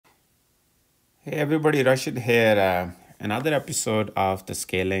Hey everybody, Rashid here. Another episode of the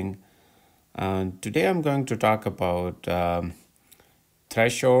scaling. Today I'm going to talk about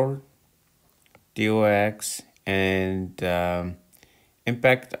threshold, TOX, and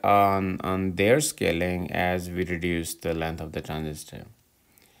impact on their scaling as we reduce the length of the transistor.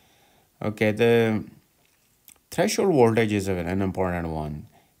 Okay, the threshold voltage is an important one,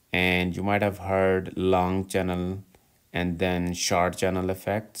 and you might have heard long channel and then short channel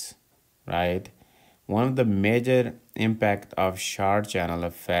effects, right? One of the major impact of short channel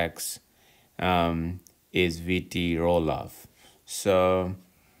effects is VT roll off. So,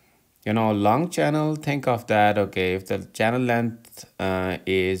 long channel, think of that. Okay, if the channel length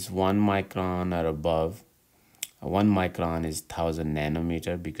is 1 micron or above, 1 micron is 1000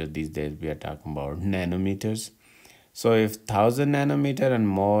 nanometer because these days we are talking about nanometers. So if 1000 nanometer and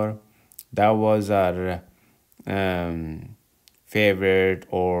more, that was our um, favorite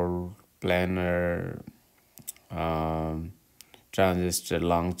or planar um, transistor,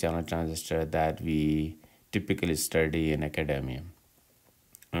 long channel transistor that we typically study in academia.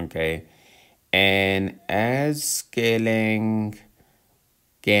 Okay, and as scaling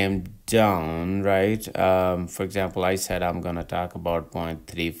came down, right? For example, I said I'm gonna talk about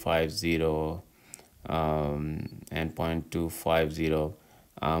 0.350 and 0.250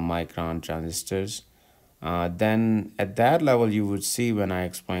 micron transistors. Then at that level, you would see when I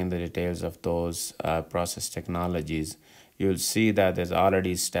explain the details of those process technologies, you'll see that there's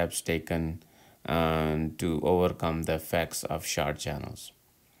already steps taken to overcome the effects of short channels.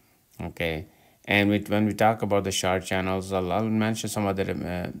 Okay, and when we talk about the short channels, I'll mention some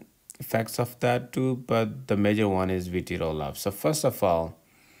other effects of that too, but the major one is VT roll-off. So first of all,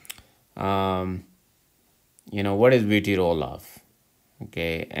 um, what is VT roll-off?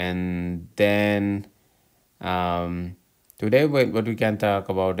 Okay, and then today what we can talk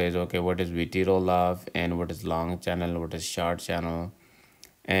about is, okay, what is VT roll-off and what is long channel, what is short channel,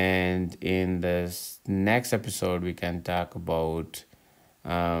 and in this next episode we can talk about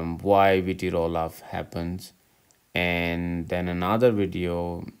why VT roll-off happens, and then another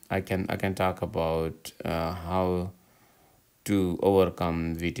video I can talk about how to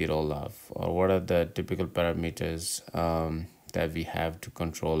overcome VT roll-off, or what are the typical parameters that we have to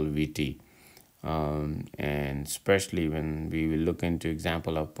control VT. And especially when we will look into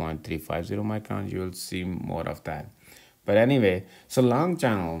example of 0.350 microns, you will see more of that. But anyway, so long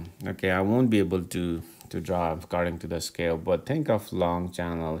channel, okay, I won't be able to draw according to the scale, but think of long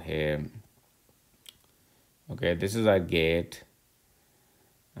channel here. Okay, this is our gate,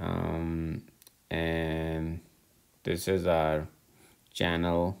 and this is our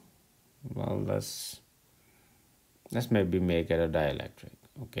channel. Well, let's maybe make it a dielectric,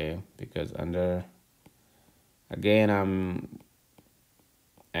 okay, because again I'm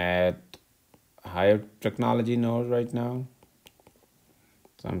at higher technology node right now,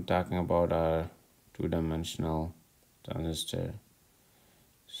 so I'm talking about our two-dimensional transistor.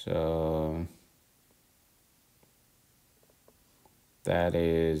 So that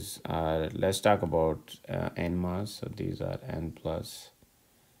is our, let's talk about NMOS. So these are N plus.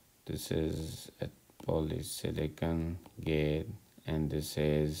 This is a polysilicon gate, and this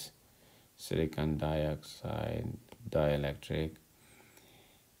is silicon dioxide dielectric.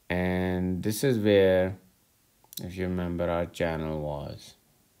 And this is where, if you remember, our channel was.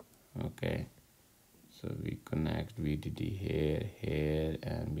 Okay, so we connect VDD here,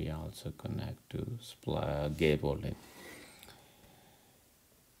 and we also connect to supply gate voltage.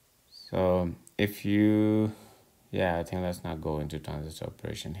 So if you, yeah, I think let's not go into transistor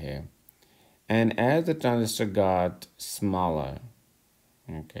operation here. And as the transistor got smaller,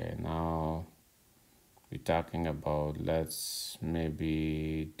 okay, now we're talking about, let's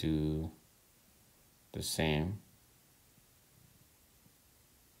maybe do the same.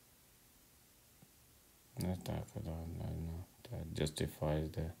 Let's talk about, I don't know, that justifies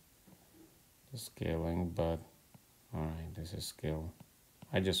the scaling, but all right, this is scale.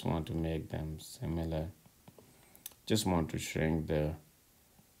 I just want to make them similar. Just want to shrink the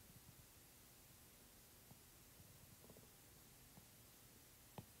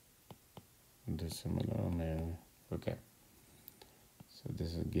similar, maybe. Okay. So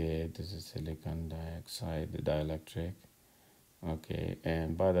this is gate, this is silicon dioxide, the dielectric. Okay,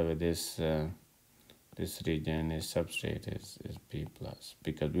 and by the way, this region is substrate is P plus,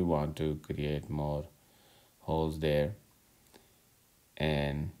 because we want to create more holes there.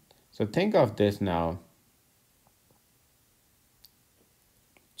 And so think of this now,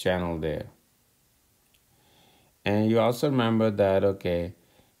 channel there. And you also remember that, okay,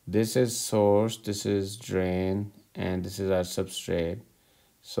 this is source, this is drain, and this is our substrate.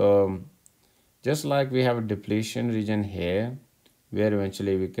 So Just like we have a depletion region here, where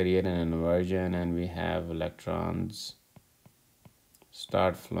eventually we create an inversion and we have electrons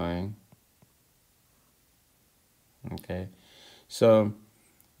start flowing. Okay, so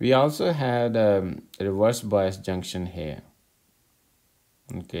we also had a reverse bias junction here.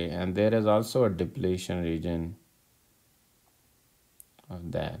 Okay, and there is also a depletion region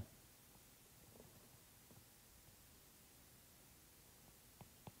of that.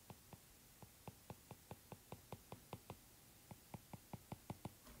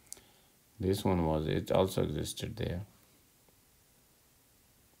 This one was, it also existed there.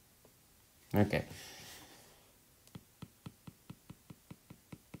 Okay.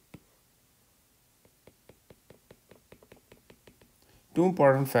 Two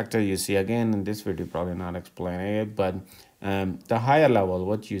important factors you see again in this video, probably not explaining it, but the higher level,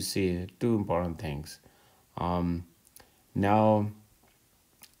 what you see, two important things. Now,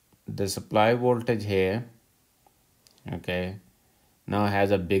 the supply voltage here, okay, now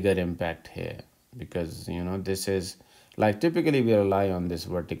has a bigger impact here because this is like typically we rely on this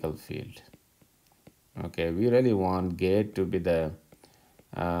vertical field. Okay, we really want gate to be the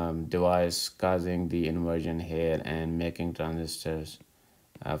device causing the inversion here and making transistors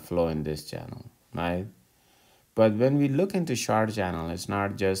flow in this channel, right? But when we look into short channel, it's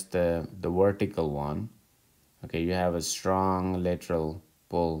not just the vertical one. Okay, you have a strong lateral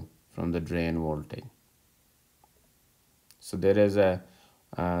pull from the drain voltage. So there is a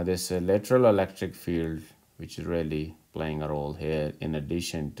this lateral electric field which is really playing a role here in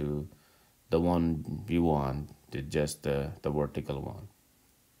addition to the one we want, just the vertical one.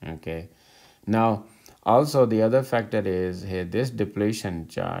 Okay, now also the other factor is here this depletion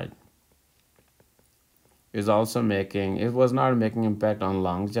charge is also making, it was not making impact on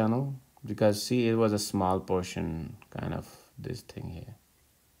long channel because see it was a small portion kind of this thing here.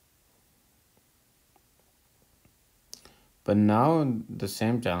 But now the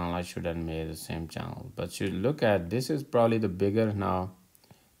same channel, I should have made the same channel, but you look at this is probably the bigger now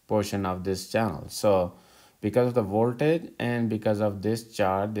portion of this channel. So because of the voltage and because of this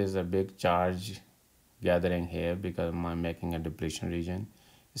charge, there's a big charge gathering here because I'm making a depletion region.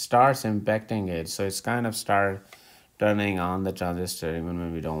 It starts impacting it, so it's kind of start turning on the transistor even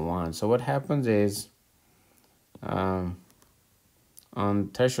when we don't want. So what happens is on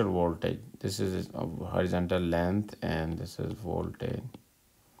threshold voltage, this is a horizontal length and this is voltage.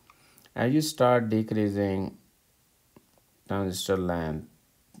 As you start decreasing transistor length,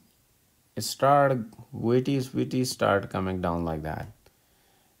 it start VT start coming down like that,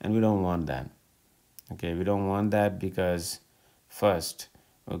 and we don't want that. Okay, we don't want that because first,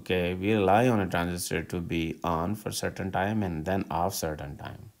 okay, we rely on a transistor to be on for certain time and then off certain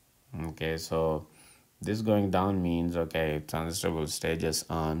time. Okay, so this going down means okay, transistor will stay just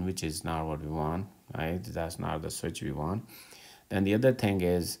on, which is not what we want, right? That's not the switch we want. Then the other thing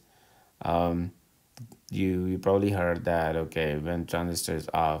is you probably heard that okay, when transistor is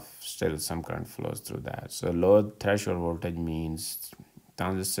off, still some current flows through that. So low threshold voltage means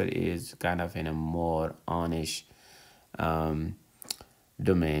transistor is kind of in a more onish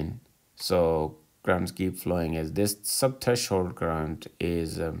domain, so currents keep flowing. As this subthreshold current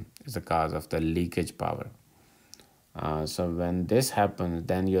is the cause of the leakage power. So when this happens,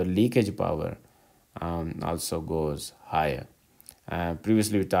 then your leakage power also goes higher.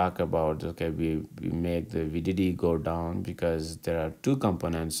 Previously we talked about okay, we make the VDD go down because there are two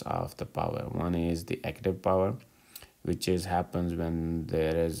components of the power. One is the active power, which is happens when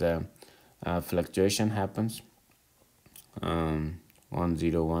there is a fluctuation happens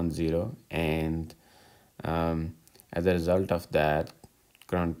 1010, and as a result of that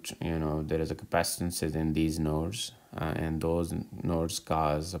current, there is a capacitance in these nodes, and those nodes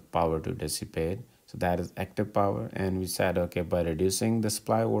cause power to dissipate. So that is active power, and we said okay, by reducing the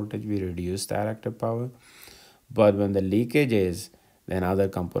supply voltage we reduce that active power. But when the leakage is then other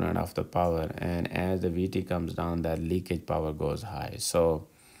component of the power, and as the VT comes down, that leakage power goes high. So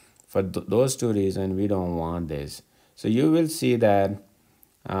for those two reasons we don't want this. So you will see that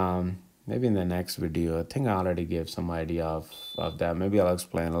maybe in the next video. I think I already gave some idea of that. Maybe I'll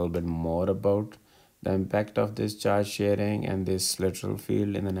explain a little bit more about the impact of this charge sharing and this lateral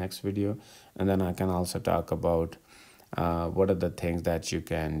field in the next video. And then I can also talk about what are the things that you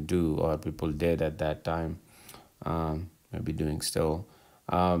can do or people did at that time, maybe doing still,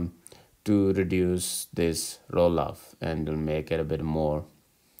 to reduce this roll-off and to make it a bit more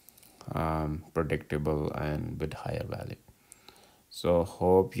predictable and with higher value. So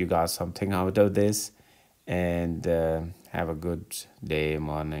hope you got something out of this, and have a good day,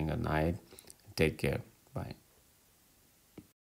 morning, or night. Take care. Bye.